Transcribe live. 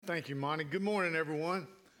Thank you, Monty. Good morning, everyone.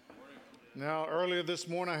 Now, earlier this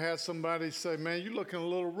morning, I had somebody say, man, you're looking a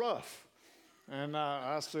little rough. And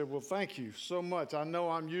I said, well, thank you so much. I know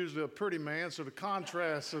I'm usually a pretty man, so the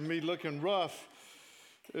contrast of me looking rough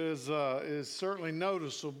is certainly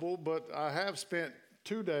noticeable, but I have spent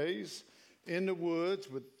 2 days in the woods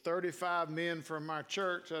with 35 men from our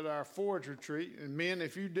church at our Forge retreat. And men,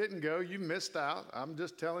 if you didn't go, you missed out. I'm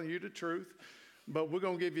just telling you the truth. But we're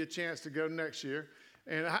going to give you a chance to go next year.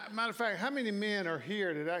 And matter of fact, how many men are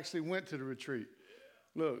here that actually went to the retreat?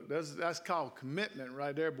 Look, that's called commitment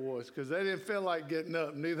right there, boys, because they didn't feel like getting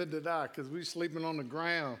up. Neither did I, because we sleeping on the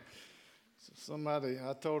ground. So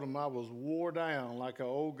I told them I was wore down like an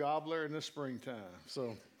old gobbler in the springtime.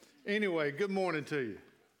 So anyway, good morning to you.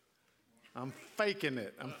 I'm faking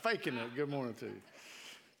it. Good morning to you.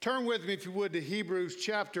 Turn with me, if you would, to Hebrews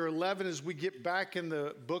chapter 11 as we get back in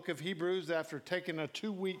the book of Hebrews after taking a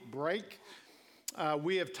 2-week break.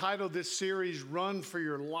 We have titled this series, Run for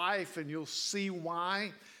Your Life, and you'll see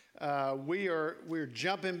why. We're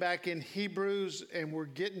jumping back in Hebrews, and we're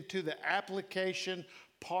getting to the application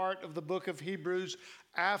part of the book of Hebrews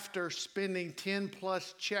after spending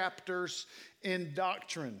 10-plus chapters in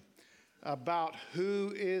doctrine about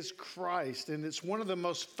who is Christ. And it's one of the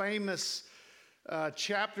most famous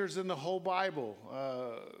chapters in the whole Bible.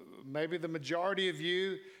 Maybe the majority of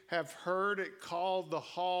you have heard it called the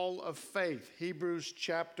Hall of Faith, Hebrews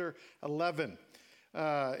chapter 11.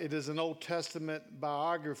 It is an Old Testament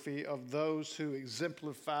biography of those who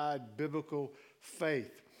exemplified biblical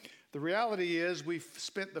faith. The reality is we've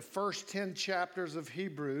spent the first 10 chapters of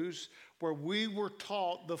Hebrews where we were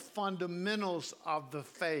taught the fundamentals of the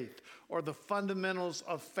faith, or the fundamentals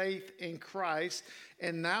of faith in Christ.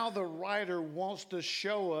 And now the writer wants to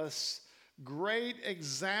show us great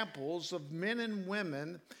examples of men and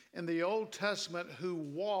women in the Old Testament who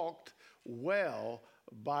walked well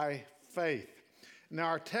by faith. Now,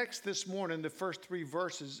 our text this morning, the first 3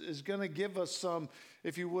 verses, is going to give us some,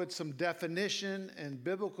 if you would, some definition and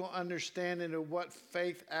biblical understanding of what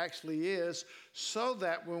faith actually is, so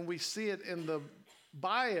that when we see it in the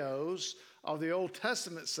bios of the Old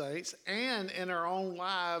Testament saints and in our own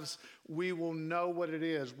lives, we will know what it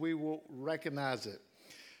is. We will recognize it.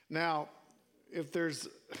 Now, if there's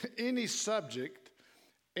any subject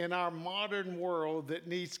in our modern world that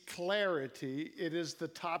needs clarity, it is the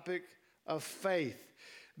topic of faith.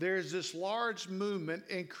 There's this large movement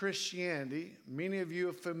in Christianity. Many of you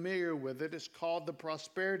are familiar with it. It's called the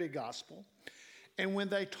prosperity gospel. And when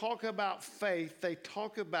they talk about faith, they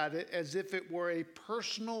talk about it as if it were a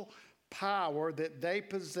personal power that they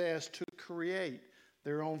possess to create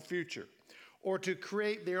their own future, or to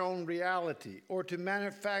create their own reality, or to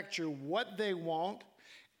manufacture what they want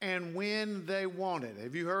and when they want it.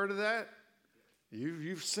 Have you heard of that?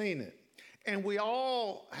 You've seen it. And we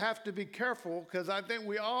all have to be careful, because I think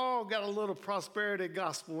we all got a little prosperity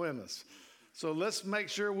gospel in us. So let's make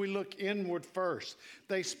sure we look inward first.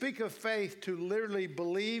 They speak of faith to literally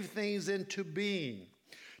believe things into being,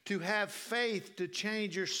 to have faith to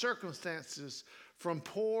change your circumstances from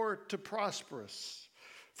poor to prosperous,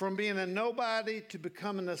 from being a nobody to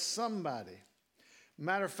becoming a somebody.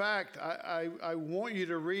 Matter of fact, I want you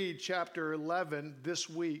to read chapter 11 this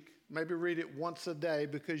week. Maybe read it once a day,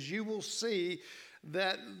 because you will see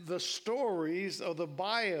that the stories of the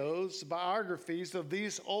biographies of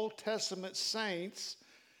these Old Testament saints,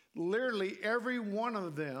 literally every one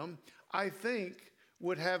of them, I think,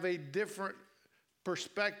 would have a different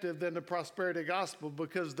perspective than the prosperity gospel,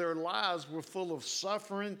 because their lives were full of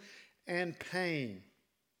suffering and pain.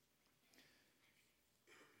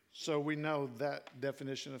 So we know that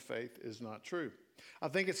definition of faith is not true. I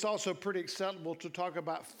think it's also pretty acceptable to talk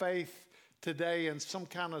about faith today in some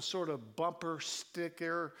kind of sort of bumper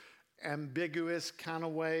sticker, ambiguous kind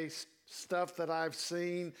of way, stuff that I've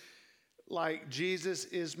seen, like Jesus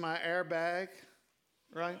is my airbag,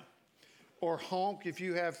 right? Or honk if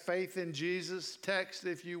you have faith in Jesus, text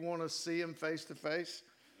if you want to see him face to face.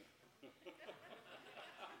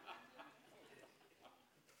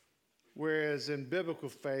 Whereas in biblical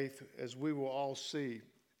faith, as we will all see,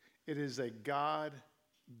 it is a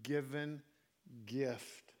God-given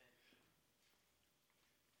gift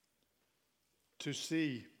to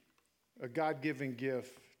see, a God-given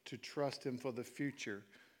gift to trust him for the future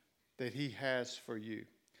that he has for you.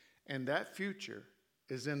 And that future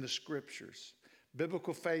is in the scriptures.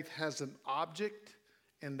 Biblical faith has an object,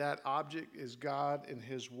 and that object is God and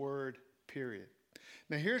his word, period.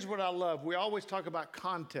 Now, here's what I love. We always talk about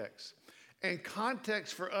context. And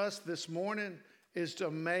context for us this morning is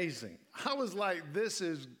amazing. I was like, this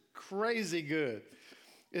is crazy good.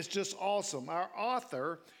 It's just awesome. Our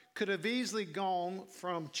author could have easily gone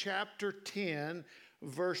from chapter 10,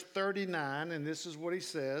 verse 39, and this is what he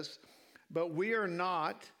says, "But we are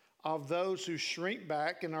not of those who shrink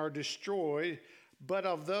back and are destroyed, but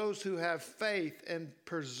of those who have faith and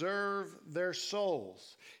preserve their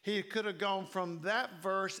souls." He could have gone from that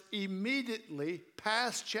verse immediately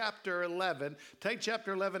past chapter 11, take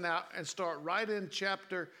chapter 11 out and start right in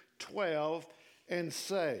chapter 12 and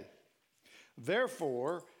say,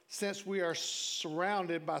 "Therefore, since we are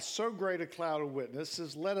surrounded by so great a cloud of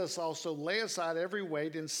witnesses, let us also lay aside every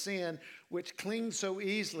weight and sin which clings so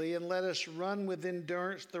easily, and let us run with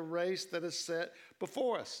endurance the race that is set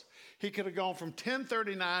before us." He could have gone from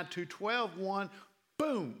 10:39 to 12:1,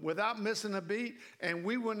 boom, without missing a beat, and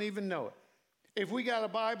we wouldn't even know it. If we got a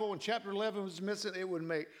Bible and chapter 11 was missing, it would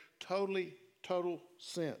make total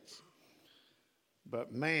sense.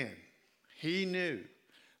 But man, he knew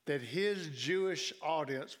that his Jewish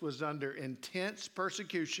audience was under intense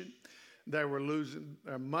persecution. They were losing,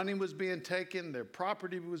 their money was being taken, their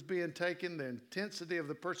property was being taken, the intensity of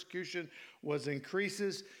the persecution was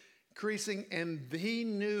increasing, and he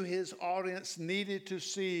knew his audience needed to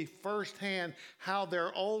see firsthand how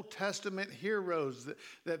their Old Testament heroes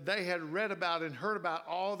that they had read about and heard about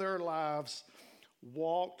all their lives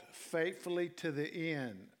walked faithfully to the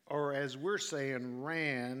end, or as we're saying,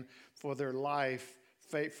 ran for their life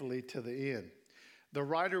faithfully to the end. The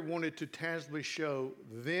writer wanted to tangibly show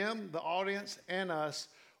them, the audience, and us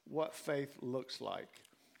what faith looks like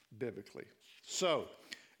biblically. So,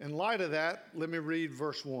 in light of that, let me read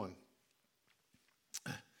verse 1.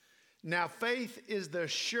 "Now faith is the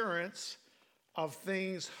assurance of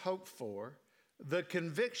things hoped for, the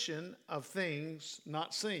conviction of things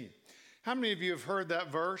not seen." How many of you have heard that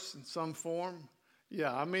verse in some form?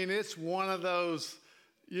 Yeah, I mean, it's one of those,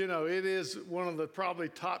 it is one of the probably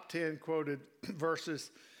top 10 quoted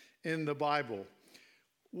verses in the Bible.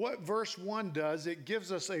 What verse 1 does, it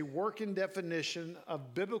gives us a working definition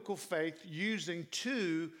of biblical faith using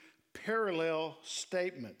two parallel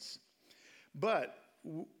statements. But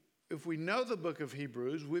if we know the book of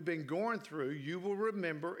Hebrews, we've been going through, you will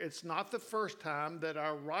remember it's not the first time that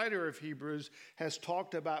our writer of Hebrews has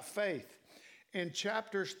talked about faith. In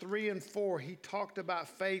chapters 3 and 4, he talked about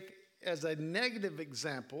faith as a negative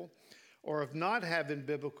example or of not having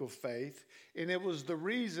biblical faith, and it was the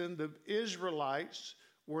reason the Israelites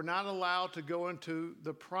were not allowed to go into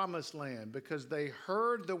the promised land, because they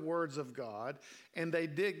heard the words of God and they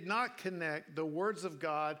did not connect the words of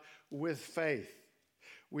God with faith.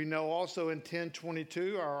 We know also in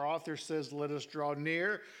 10:22, our author says, "Let us draw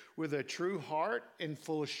near with a true heart and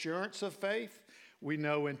full assurance of faith." We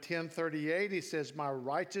know in 10:38, he says, "My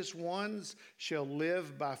righteous ones shall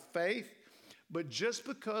live by faith." But just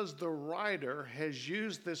because the writer has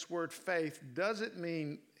used this word faith doesn't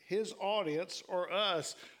mean his audience or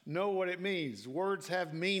us know what it means. Words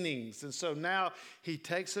have meanings. And so now he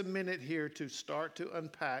takes a minute here to start to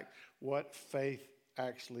unpack what faith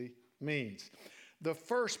actually means. The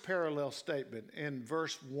first parallel statement in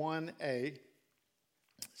verse 1a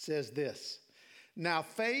says this: "Now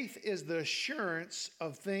faith is the assurance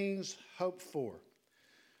of things hoped for."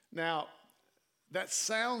 Now, that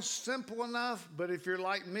sounds simple enough, but if you're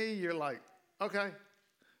like me, you're like, okay.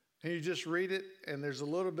 And you just read it, and there's a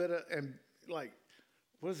little bit of, and like,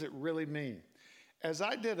 what does it really mean? As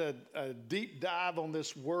I did a deep dive on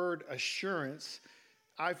this word assurance,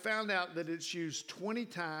 I found out that it's used 20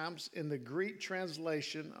 times in the Greek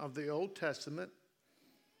translation of the Old Testament,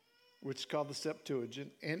 which is called the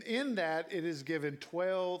Septuagint. And in that, it is given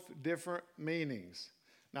 12 different meanings.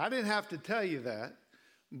 Now, I didn't have to tell you that,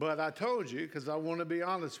 but I told you because I want to be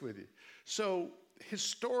honest with you. So,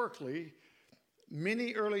 historically,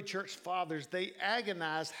 many early church fathers, they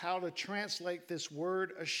agonized how to translate this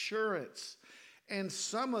word assurance. And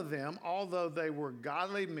some of them, although they were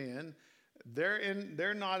godly men,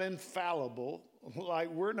 they're not infallible, like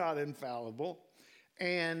we're not infallible,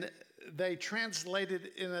 and they translated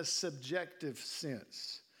in a subjective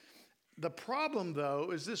sense. The problem,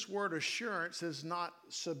 though, is this word assurance is not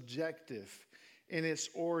subjective in its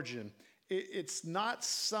origin. It's not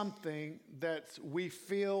something that we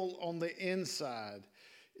feel on the inside.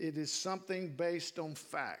 It is something based on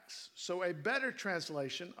facts. So a better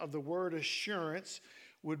translation of the word assurance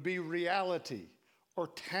would be reality or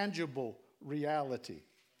tangible reality.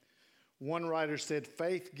 One writer said,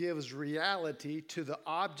 "Faith gives reality to the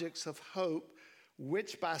objects of hope,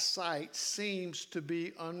 which by sight seems to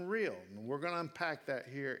be unreal." And we're going to unpack that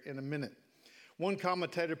here in a minute. One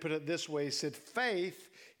commentator put it this way. He said, "Faith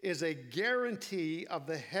is a guarantee of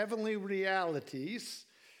the heavenly realities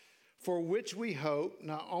for which we hope.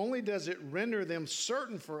 Not only does it render them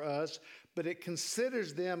certain for us, but it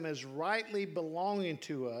considers them as rightly belonging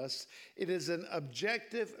to us. It is an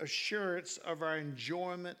objective assurance of our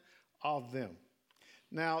enjoyment of them.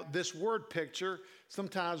 Now, this word picture,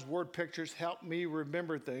 sometimes word pictures help me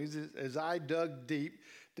remember things. As I dug deep,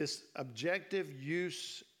 this objective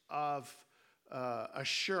use of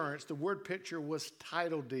assurance, the word picture was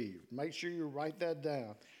title deed. Make sure you write that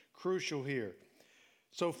down. Crucial here.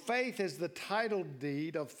 So faith is the title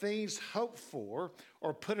deed of things hoped for,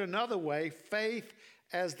 or put another way, faith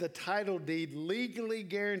as the title deed legally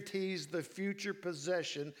guarantees the future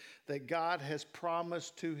possession that God has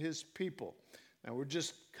promised to his people. Now we're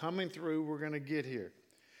just coming through, we're going to get here.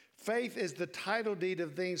 Faith is the title deed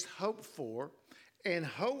of things hoped for, and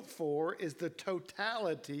hoped for is the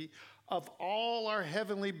totality of all our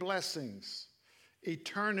heavenly blessings,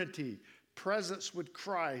 eternity, presence with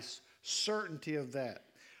Christ, certainty of that.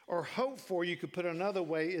 Or hope for, you could put another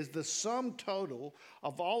way, is the sum total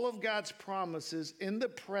of all of God's promises in the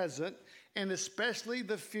present and especially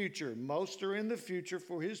the future. Most are in the future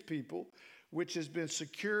for his people, which has been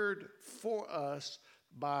secured for us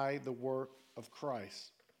by the work of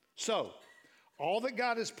Christ. So, all that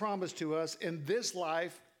God has promised to us in this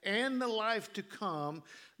life and the life to come,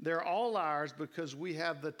 they're all ours because we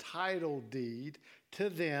have the title deed to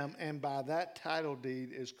them, and by that title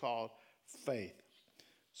deed is called faith.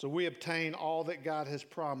 So we obtain all that God has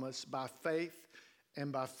promised by faith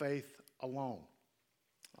and by faith alone.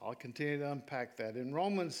 I'll continue to unpack that. In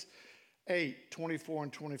Romans 8, 24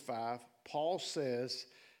 and 25, Paul says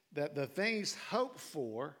that the things hoped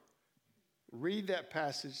for, read that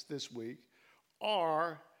passage this week,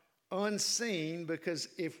 are unseen, because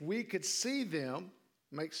if we could see them,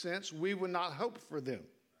 makes sense, we would not hope for them.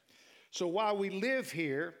 So while we live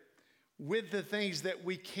here with the things that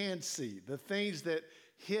we can see, the things that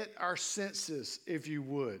hit our senses, if you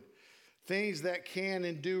would, things that can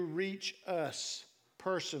and do reach us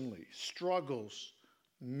personally, struggles,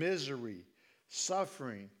 misery,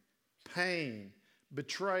 suffering, pain,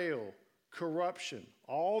 betrayal, corruption,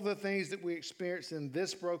 all the things that we experience in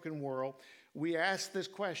this broken world, we ask this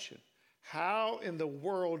question: how in the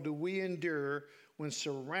world do we endure when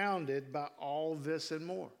surrounded by all this and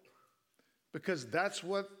more? Because that's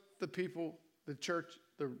what the people, the church,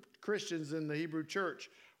 the Christians in the Hebrew church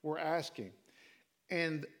were asking.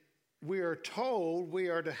 And we are told we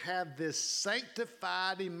are to have this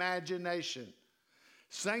sanctified imagination.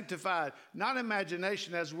 Sanctified, not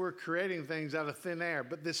imagination as we're creating things out of thin air,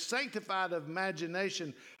 but this sanctified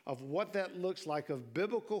imagination of what that looks like, of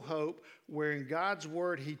biblical hope, where in God's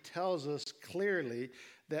word he tells us clearly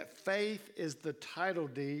that faith is the title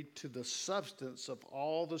deed to the substance of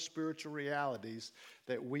all the spiritual realities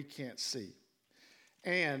that we can't see.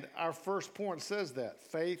 And our first point says that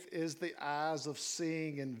faith is the eyes of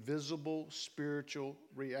seeing invisible spiritual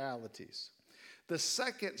realities. The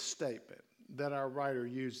second statement that our writer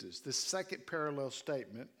uses, the second parallel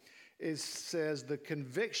statement, says the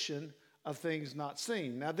conviction of things not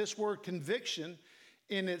seen. Now, this word conviction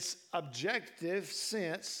in its objective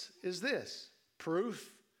sense is this: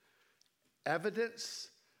 proof, evidence,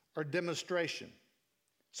 or demonstration.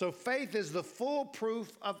 So faith is the full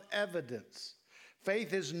proof of evidence.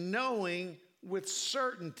 Faith is knowing with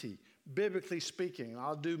certainty, biblically speaking.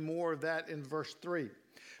 I'll do more of that in verse 3.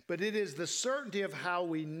 But it is the certainty of how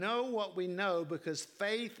we know what we know, because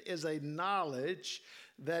faith is a knowledge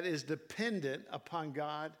that is dependent upon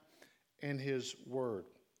God and his word.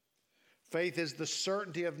 Faith is the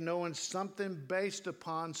certainty of knowing something based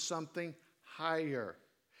upon something higher,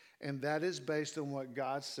 and that is based on what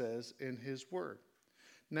God says in his word.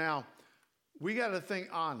 Now, we got to think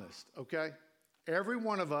honest, okay? Every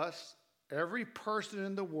one of us, every person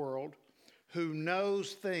in the world who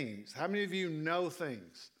knows things. How many of you know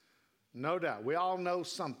things? No doubt. We all know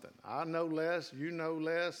something. I know less, you know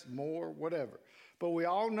less, more, whatever. But we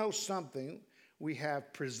all know something. We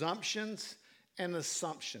have presumptions and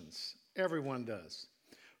assumptions. Everyone does.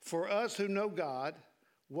 For us who know God,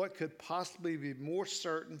 what could possibly be more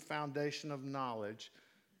certain foundation of knowledge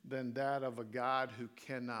than that of a God who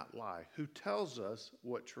cannot lie, who tells us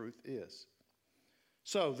what truth is?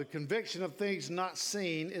 So the conviction of things not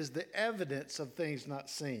seen is the evidence of things not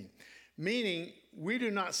seen, meaning we do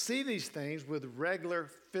not see these things with regular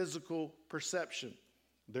physical perception.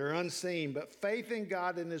 They're unseen, but faith in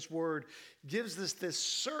God and his word gives us this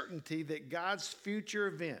certainty that God's future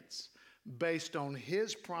events, based on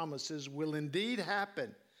his promises, will indeed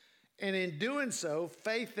happen. And in doing so,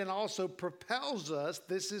 faith then also propels us,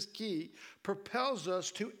 this is key, propels us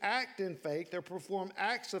to act in faith or perform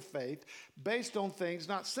acts of faith based on things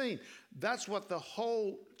not seen. That's what the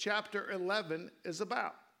whole chapter 11 is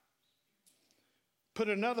about. Put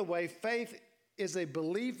another way, faith is a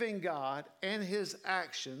belief in God and his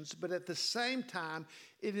actions, but at the same time,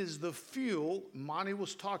 it is the fuel. Monty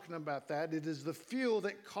was talking about that. It is the fuel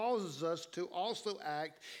that causes us to also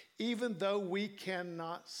act even though we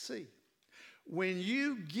cannot see. When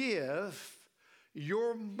you give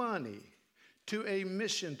your money to a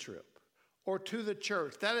mission trip or to the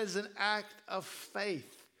church, that is an act of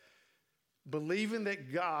faith, believing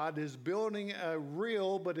that God is building a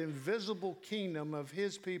real but invisible kingdom of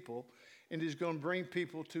his people, and he's going to bring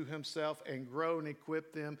people to himself and grow and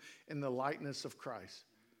equip them in the likeness of Christ.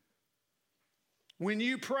 When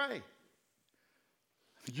you pray,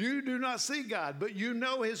 you do not see God, but you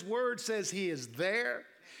know his word says he is there.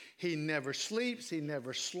 He never sleeps. He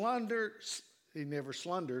never slumbers.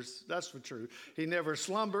 That's the truth. He never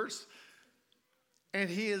slumbers. And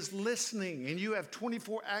he is listening, and you have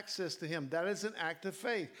 24 access to him. That is an act of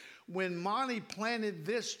faith. When Monty planted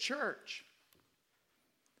this church,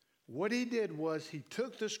 what he did was he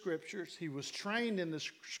took the scriptures. He was trained in the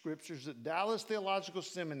scriptures at Dallas Theological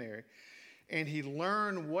Seminary, and he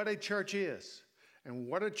learned what a church is and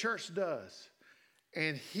what a church does.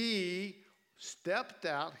 And he stepped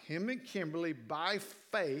out, him and Kimberly, by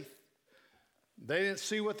faith. They didn't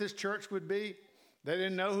see what this church would be. They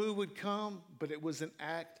didn't know who would come, but it was an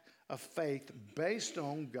act of faith based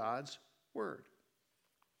on God's word.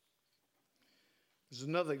 There's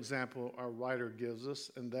another example our writer gives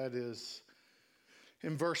us, and that is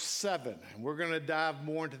in verse 7. And we're going to dive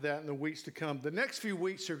more into that in the weeks to come. The next few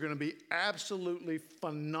weeks are going to be absolutely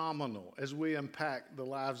phenomenal as we unpack the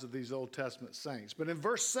lives of these Old Testament saints. But in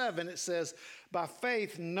verse 7, it says, by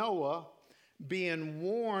faith, Noah, being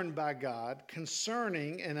warned by God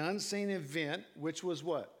concerning an unseen event, which was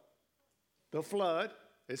what? The flood.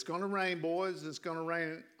 It's going to rain, boys. It's going to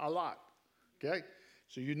rain a lot. Okay?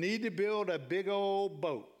 So you need to build a big old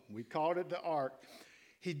boat. We called it the ark.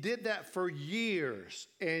 He did that for years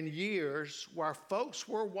and years while folks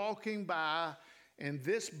were walking by, and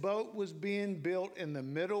this boat was being built in the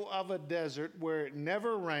middle of a desert where it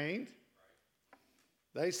never rained.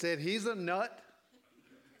 They said, he's a nut.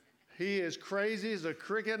 He is crazy as a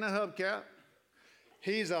cricket in a hubcap.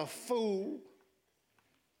 He's a fool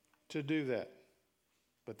to do that.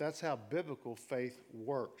 But that's how biblical faith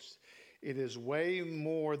works. It is way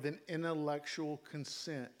more than intellectual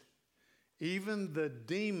consent. Even the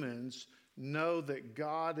demons know that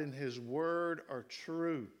God and his word are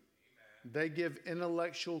true. Amen. They give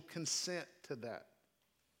intellectual consent to that.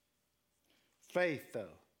 Faith,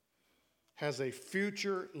 though, has a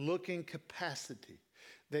future-looking capacity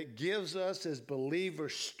that gives us as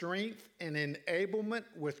believers strength and enablement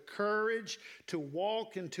with courage to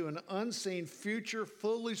walk into an unseen future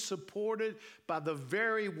fully supported by the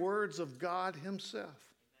very words of God himself.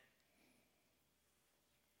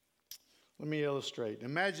 Let me illustrate.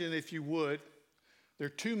 Imagine, if you would, there are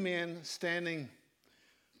two men standing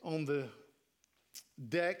on the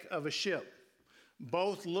deck of a ship,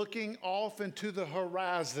 both looking off into the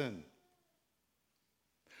horizon.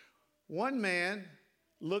 One man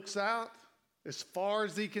looks out as far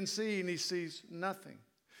as he can see, and he sees nothing.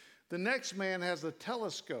 The next man has a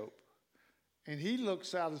telescope, and he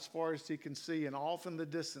looks out as far as he can see, and off in the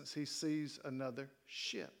distance he sees another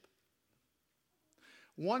ship.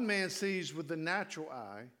 One man sees with the natural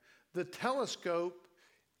eye. The telescope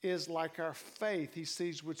is like our faith. He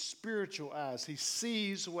sees with spiritual eyes. He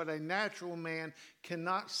sees what a natural man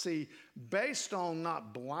cannot see, based on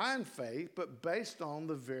not blind faith, but based on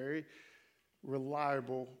the very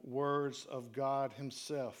reliable words of God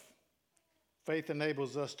himself. Faith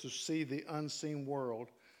enables us to see the unseen world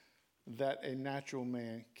that a natural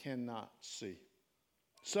man cannot see.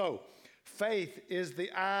 So, faith is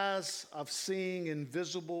the eyes of seeing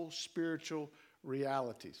invisible spiritual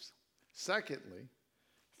realities. Secondly,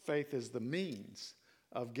 faith is the means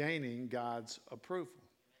of gaining God's approval.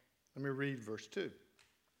 Let me read verse 2.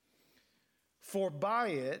 For by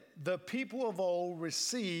it the people of old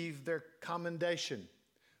received their commendation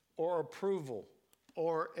or approval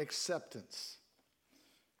or acceptance.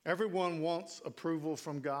 Everyone wants approval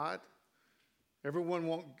from God. Everyone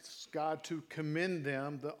wants God to commend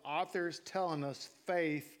them. The author is telling us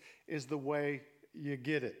faith is the way you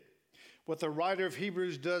get it. What the writer of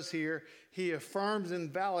Hebrews does here, he affirms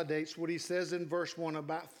and validates what he says in verse 1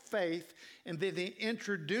 about faith, and then he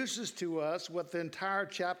introduces to us what the entire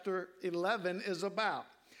chapter 11 is about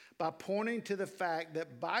by pointing to the fact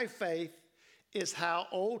that by faith is how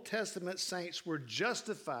Old Testament saints were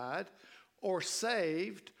justified or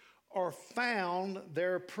saved or found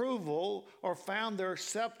their approval or found their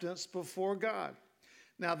acceptance before God.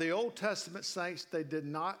 Now, the Old Testament saints, they did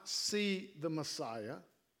not see the Messiah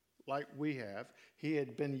like we have. he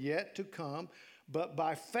had been yet to come, but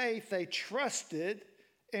by faith they trusted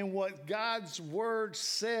in what God's word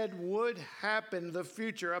said would happen in the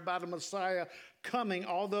future about a Messiah coming,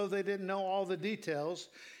 although they didn't know all the details.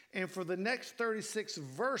 And for the next 36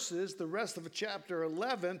 verses, the rest of chapter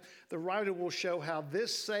 11, the writer will show how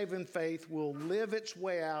this saving faith will live its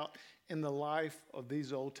way out in the life of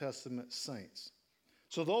these Old Testament saints.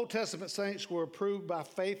 So the Old Testament saints were approved by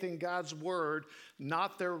faith in God's word,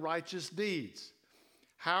 not their righteous deeds.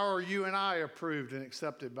 How are you and I approved and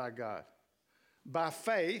accepted by God? By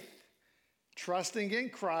faith, trusting in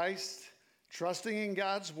Christ, trusting in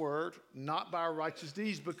God's word, not by our righteous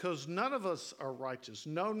deeds, because none of us are righteous.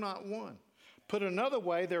 No, not one. Put another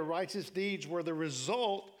way, their righteous deeds were the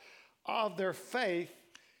result of their faith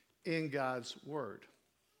in God's word.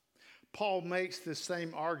 Paul makes this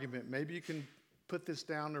same argument. Maybe you can put this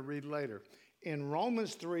down to read later. In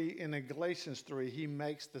Romans 3 and in Galatians 3, he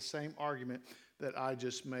makes the same argument that I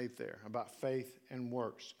just made there about faith and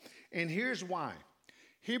works. And here's why.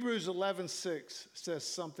 Hebrews 11:6 says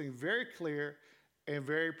something very clear and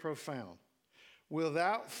very profound.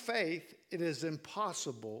 Without faith, it is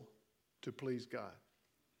impossible to please God.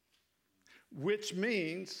 Which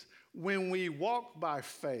means when we walk by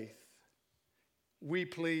faith, we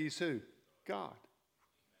please who? God.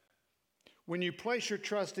 When you place your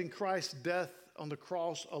trust in Christ's death on the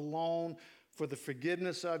cross alone for the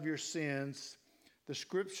forgiveness of your sins, the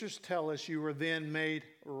scriptures tell us you are then made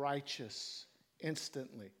righteous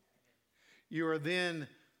instantly. You are then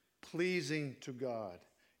pleasing to God.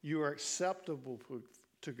 You are acceptable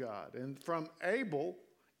to God. And from Abel,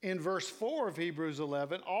 in verse 4 of Hebrews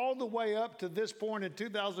 11, all the way up to this point in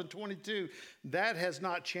 2022, that has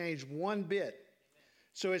not changed one bit.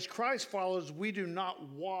 So as Christ followers, we do not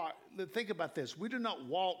walk, think about this, we do not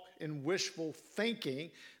walk in wishful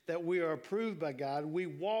thinking that we are approved by God. We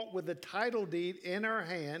walk with the title deed in our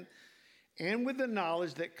hand and with the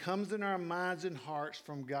knowledge that comes in our minds and hearts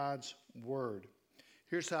from God's word.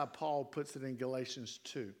 Here's how Paul puts it in Galatians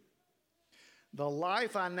 2. The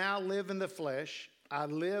life I now live in the flesh, I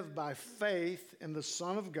live by faith in the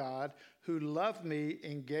Son of God who loved me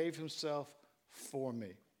and gave himself for me.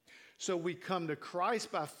 So we come to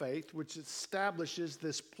Christ by faith, which establishes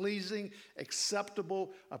this pleasing,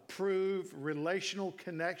 acceptable, approved, relational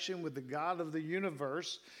connection with the God of the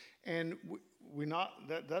universe. And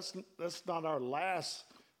that's not our last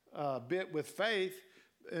bit with faith.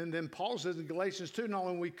 And then Paul says in Galatians 2, not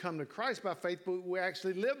only we come to Christ by faith, but we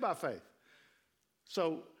actually live by faith.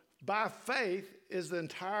 So by faith is the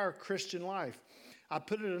entire Christian life. I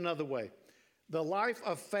put it another way. The life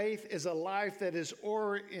of faith is a life that is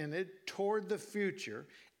oriented toward the future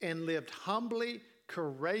and lived humbly,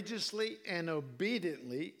 courageously, and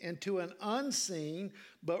obediently into an unseen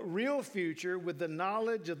but real future with the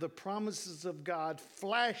knowledge of the promises of God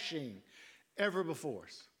flashing ever before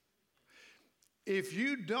us. If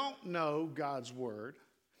you don't know God's word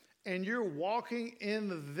and you're walking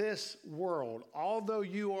in this world, although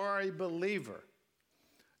you are a believer,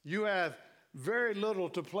 you have very little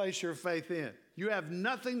to place your faith in. You have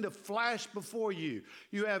nothing to flash before you.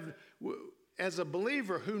 You have, as a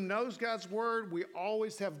believer who knows God's word, we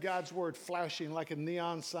always have God's word flashing like a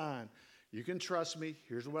neon sign. You can trust me.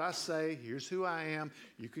 Here's what I say. Here's who I am.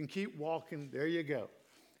 You can keep walking. There you go.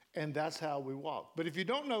 And that's how we walk. But if you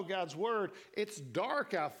don't know God's word, it's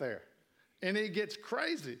dark out there and it gets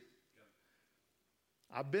crazy.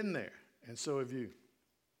 I've been there, and so have you.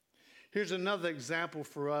 Here's another example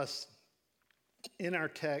for us in our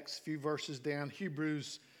text, a few verses down,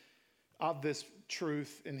 Hebrews, of this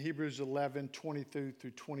truth in Hebrews 11, 22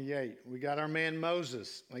 through 28. We got our man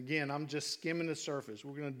Moses. Again, I'm just skimming the surface.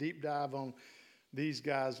 We're going to deep dive on these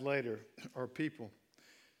guys later, or people.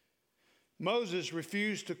 Moses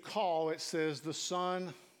refused to call, it says, the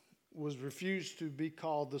son was refused to be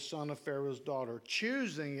called the son of Pharaoh's daughter,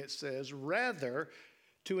 choosing, it says, rather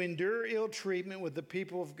to endure ill treatment with the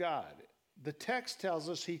people of God. The text tells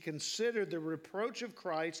us he considered the reproach of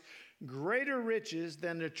Christ greater riches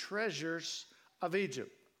than the treasures of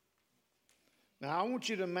Egypt. Now, I want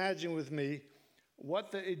you to imagine with me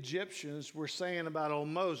what the Egyptians were saying about old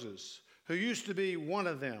Moses, who used to be one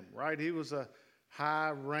of them, right? He was a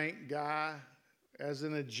high-ranked guy as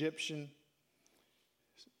an Egyptian.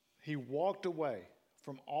 He walked away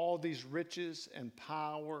from all these riches and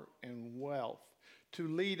power and wealth to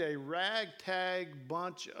lead a ragtag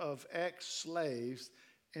bunch of ex-slaves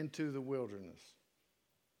into the wilderness.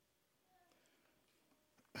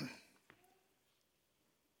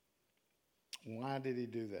 Why did he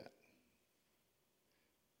do that?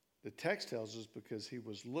 The text tells us because he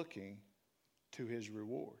was looking to his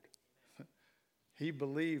reward. He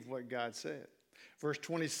believed what God said. Verse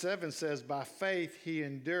 27 says, by faith he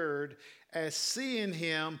endured as seeing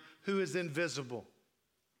him who is invisible.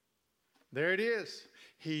 There it is.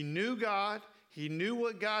 He knew God. He knew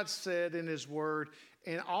what God said in his word.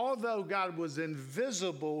 And although God was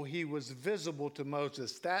invisible, he was visible to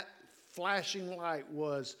Moses. That flashing light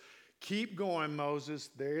was, keep going, Moses.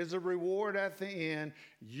 There is a reward at the end.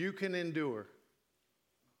 You can endure.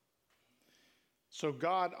 So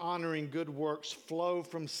God-honoring good works flow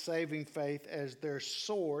from saving faith as their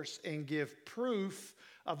source and give proof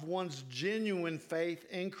of one's genuine faith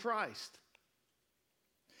in Christ.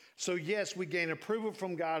 So yes, we gain approval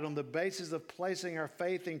from God on the basis of placing our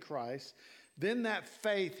faith in Christ. Then that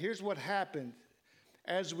faith, here's what happened.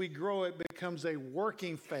 As we grow, it becomes a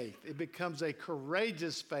working faith. It becomes a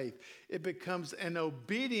courageous faith. It becomes an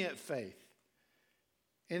obedient faith.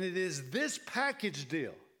 And it is this package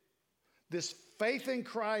deal, this faith in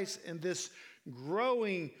Christ and this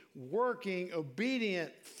growing, working,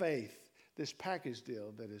 obedient faith, this package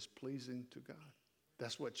deal that is pleasing to God.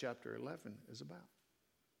 That's what chapter 11 is about.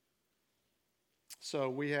 So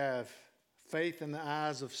we have faith in the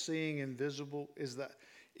eyes of seeing invisible, is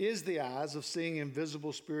the eyes of seeing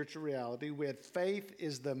invisible spiritual reality. We have faith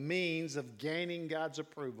is the means of gaining God's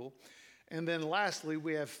approval. And then lastly,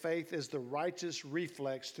 we have faith as the righteous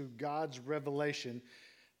reflex to God's revelation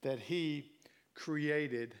that he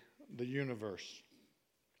created the universe.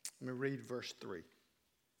 Let me read verse 3.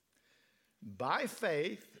 By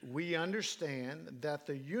faith, we understand that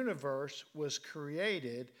the universe was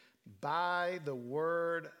created by the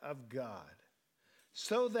word of God,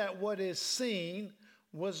 so that what is seen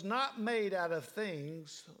was not made out of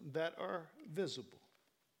things that are visible.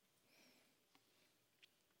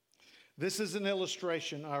 This is an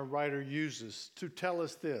illustration our writer uses to tell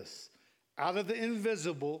us this. Out of the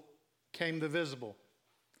invisible came the visible.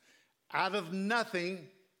 Out of nothing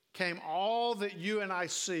came all that you and I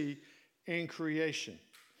see in creation.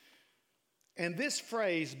 And this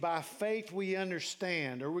phrase, by faith we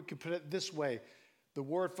understand, or we could put it this way, the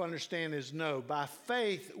word for understand is know. By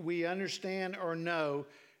faith we understand or know.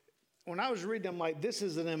 When I was reading, I'm like, this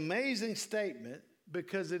is an amazing statement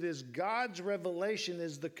because it is God's revelation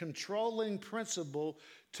is the controlling principle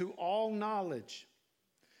to all knowledge.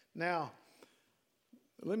 Now,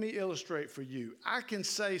 let me illustrate for you. I can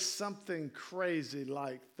say something crazy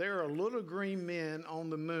like there are little green men on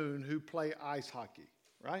the moon who play ice hockey,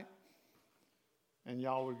 right? And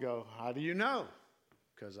y'all would go, how do you know?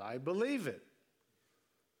 Because I believe it.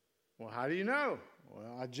 Well, how do you know?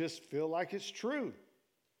 Well, I just feel like it's true.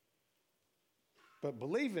 But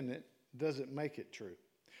believing it doesn't make it true.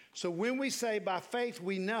 So when we say by faith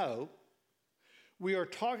we know, we are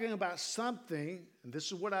talking about something, and this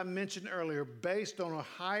is what I mentioned earlier, based on a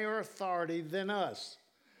higher authority than us.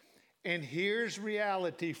 And here's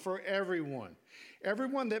reality for everyone.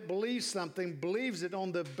 Everyone that believes something believes it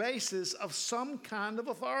on the basis of some kind of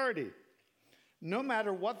authority, no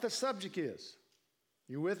matter what the subject is.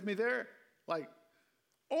 You with me there?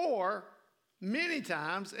 Or many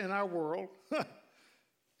times in our world,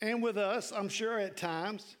 and with us, I'm sure at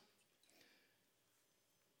times,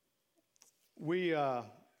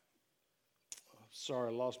 sorry,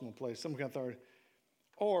 I lost my place. Some kind of authority.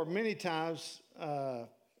 Or many times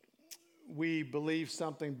we believe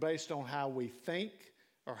something based on how we think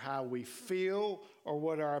or how we feel or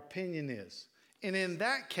what our opinion is. And in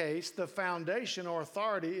that case, the foundation or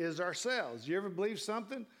authority is ourselves. You ever believe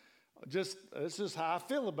something? This is how I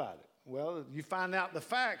feel about it. Well, you find out the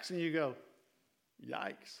facts and you go,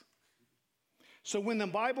 yikes. So when the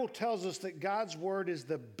Bible tells us that God's word is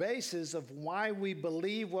the basis of why we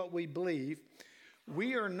believe what we believe,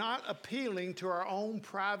 we are not appealing to our own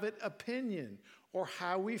private opinion or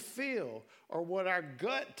how we feel or what our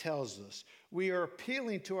gut tells us. We are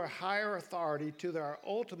appealing to our higher authority, to our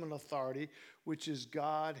ultimate authority, which is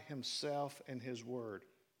God himself and his word.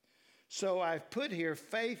 So I've put here,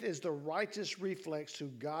 faith is the righteous reflex to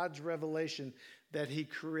God's revelation that he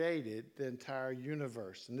created the entire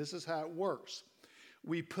universe. And this is how it works.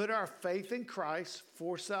 We put our faith in Christ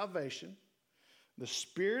for salvation. The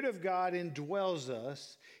Spirit of God indwells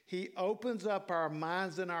us. He opens up our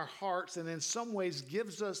minds and our hearts and in some ways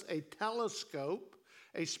gives us a telescope,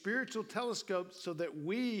 a spiritual telescope, so that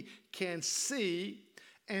we can see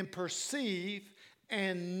and perceive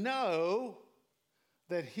and know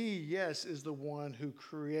that he, yes, is the one who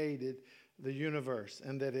created the universe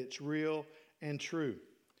and that it's real and true.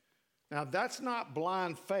 Now, that's not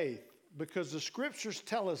blind faith because the scriptures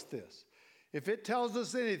tell us this. If it tells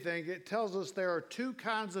us anything, it tells us there are two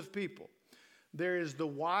kinds of people. There is the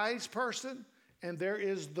wise person and there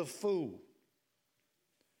is the fool.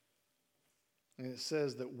 And it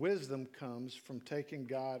says that wisdom comes from taking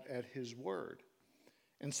God at his word.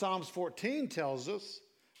 And Psalms 14 tells us,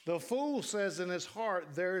 the fool says in his heart,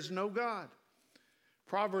 there is no God.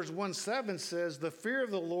 Proverbs 1:7 says, the fear of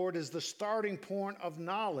the Lord is the starting point of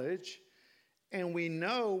knowledge, and we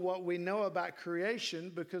know what we know about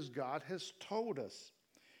creation because God has told us.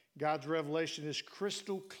 God's revelation is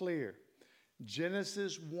crystal clear.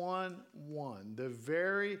 Genesis 1:1, the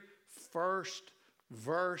very first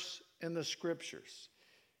verse in the scriptures.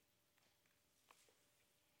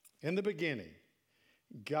 In the beginning,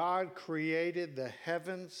 God created the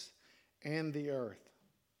heavens and the earth.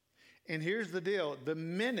 And here's the deal. The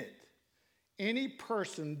minute any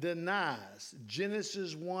person denies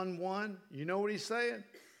Genesis 1:1, you know what he's saying?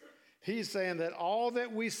 He's saying that all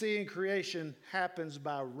that we see in creation happens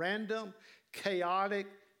by random, chaotic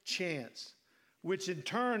chance, which in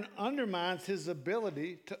turn undermines his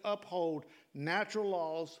ability to uphold natural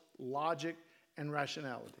laws, logic, and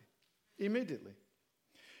rationality. Immediately.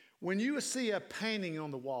 When you see a painting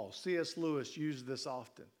on the wall, C.S. Lewis used this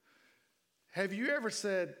often. Have you ever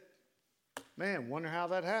said, man, wonder how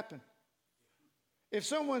that happened? If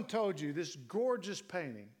someone told you this gorgeous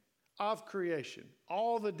painting of creation,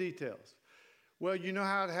 all the details, well, you know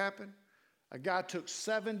how it happened? A guy took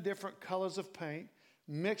 7 different colors of paint,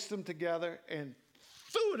 mixed them together, and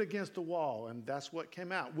threw it against the wall, and that's what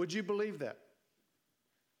came out. Would you believe that?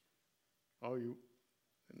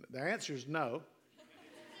 The answer is no.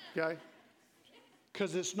 Okay?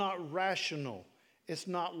 Because it's not rational. It's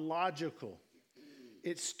not logical.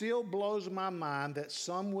 It still blows my mind that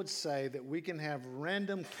some would say that we can have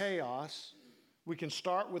random chaos. We can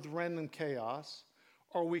start with random chaos,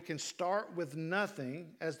 or we can start with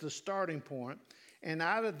nothing as the starting point, and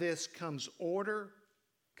out of this comes order,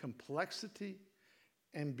 complexity,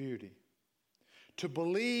 and beauty. To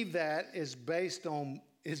believe that is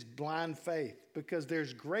blind faith, because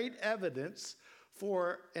there's great evidence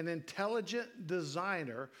for an intelligent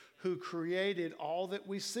designer who created all that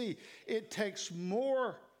we see. It takes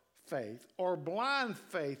more faith or blind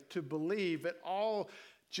faith to believe it all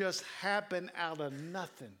just happened out of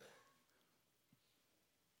nothing.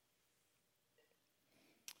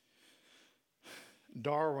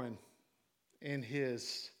 Darwin, in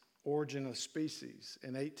his Origin of Species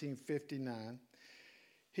in 1859,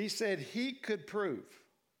 he said he could prove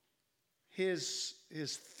his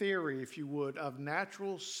theory, if you would, of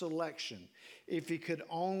natural selection if he could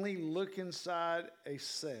only look inside a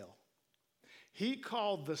cell. He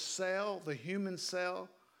called the cell, the human cell,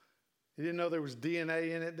 he didn't know there was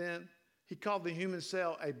DNA in it then. He called the human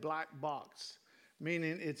cell a black box,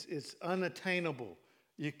 meaning it's unattainable.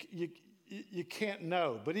 You can't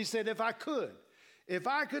know. But he said, if I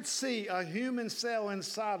could see a human cell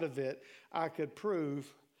inside of it, I could prove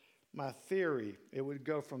my theory. It would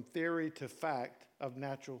go from theory to fact of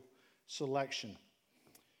natural selection.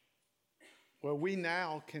 Well, we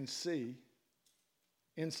now can see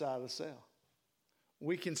inside a cell.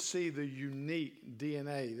 We can see the unique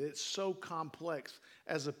DNA. It's so complex.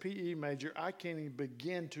 As a PE major, I can't even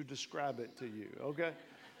begin to describe it to you, okay?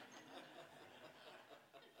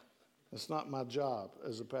 That's not my job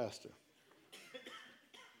as a pastor.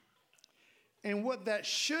 And what that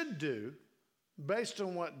should do, based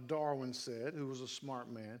on what Darwin said, who was a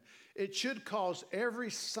smart man, it should cause every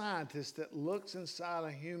scientist that looks inside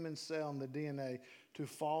a human cell in the DNA to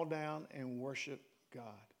fall down and worship God.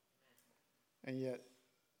 And yet,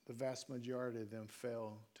 the vast majority of them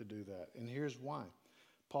fail to do that. And here's why.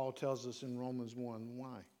 Paul tells us in Romans 1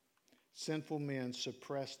 why. Sinful men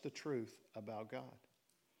suppress the truth about God.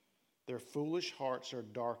 Their foolish hearts are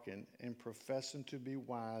darkened, and professing to be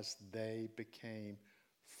wise, they became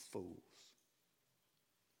fools.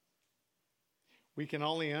 We can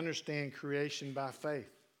only understand creation by faith.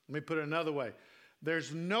 Let me put it another way.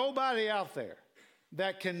 There's nobody out there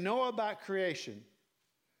that can know about creation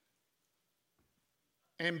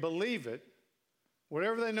and believe it,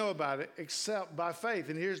 whatever they know about it, except by faith.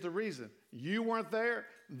 And here's the reason. You weren't there.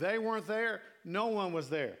 They weren't there. No one was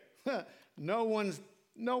there. No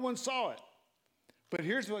one saw it. But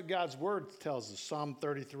here's what God's word tells us, Psalm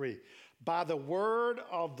 33. By the word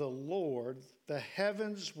of the Lord, the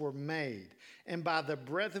heavens were made, and by the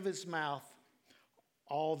breath of his mouth,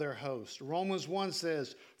 all their hosts. Romans 1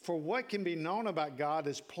 says, for what can be known about God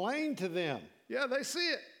is plain to them. Yeah, they see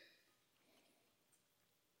it.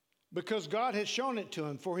 Because God has shown it to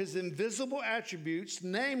him, for his invisible attributes,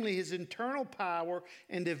 namely his internal power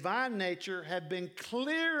and divine nature, have been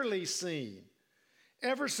clearly seen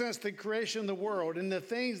ever since the creation of the world and the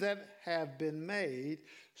things that have been made,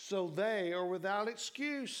 so they are without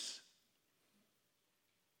excuse.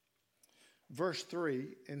 Verse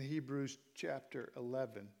 3 in Hebrews chapter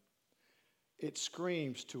 11, it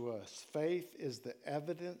screams to us, faith is the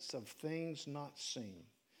evidence of things not seen.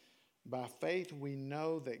 By faith we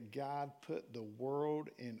know that God put the world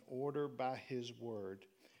in order by his word.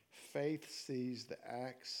 Faith sees the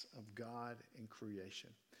acts of God in creation.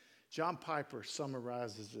 John Piper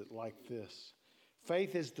summarizes it like this.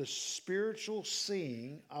 Faith is the spiritual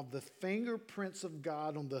seeing of the fingerprints of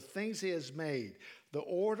God on the things he has made. The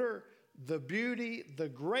order, the beauty, the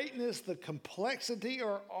greatness, the complexity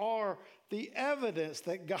are the evidence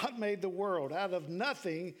that God made the world. Out of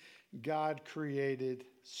nothing, God created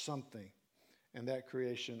something. And that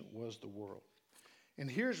creation was the world. And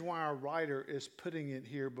here's why our writer is putting it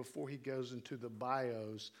here before he goes into the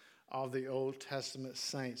bios of the Old Testament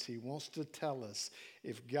saints. He wants to tell us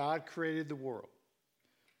if God created the world,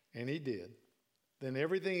 and he did, then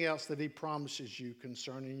everything else that he promises you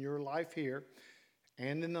concerning your life here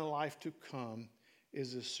and in the life to come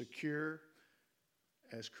is as secure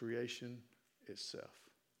as creation itself.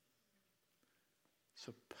 It's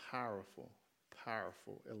a powerful,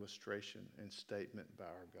 powerful illustration and statement by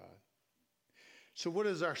our God. So what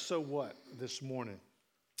is our so what this morning?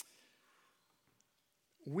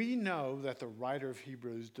 We know that the writer of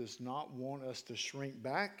Hebrews does not want us to shrink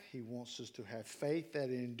back. He wants us to have faith that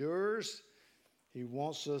endures. He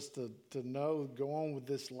wants us to know, go on with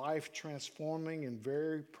this life-transforming and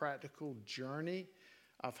very practical journey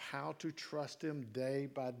of how to trust him day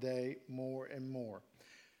by day more and more.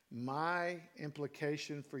 My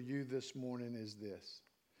implication for you this morning is this.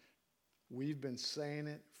 We've been saying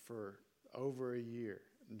it for over a year.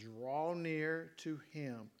 Draw near to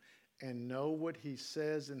him and know what he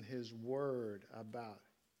says in his word about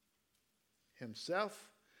himself,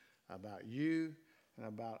 about you, and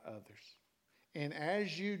about others. And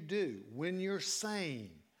as you do, when you're sane,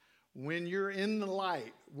 when you're in the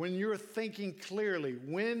light, when you're thinking clearly,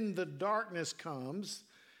 when the darkness comes,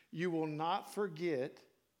 you will not forget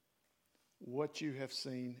what you have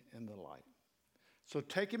seen in the light. So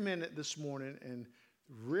take a minute this morning and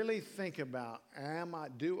really think about,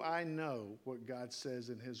 do I know what God says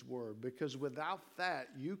in his word? Because without that,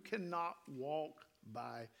 you cannot walk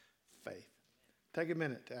by faith. Take a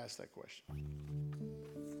minute to ask that question.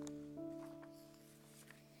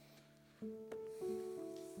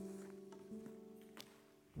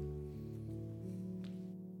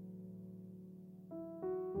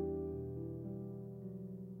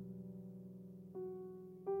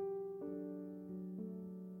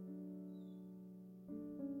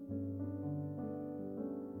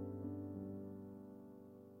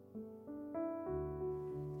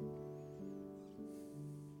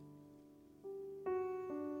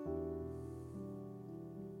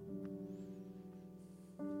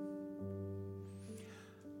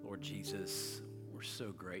 Lord Jesus, we're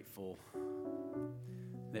so grateful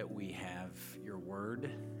that we have your word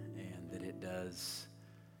and that it does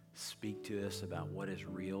speak to us about what is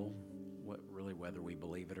real, whether we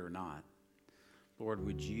believe it or not. Lord,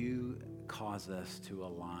 would you cause us to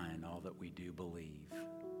align all that we do believe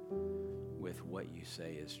with what you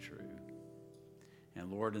say is true?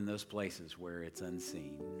 And Lord, in those places where it's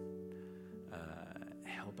unseen,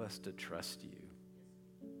 help us to trust you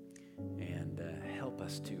and help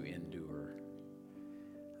us to endure.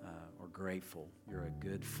 We're grateful. You're a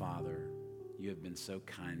good Father. You have been so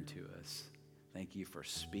kind to us. Thank you for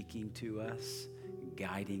speaking to us,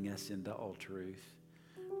 guiding us into all truth.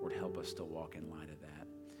 Lord, help us to walk in light of that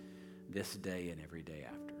this day and every day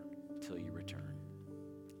after, till you return.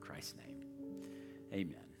 In Christ's name,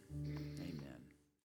 amen. Amen.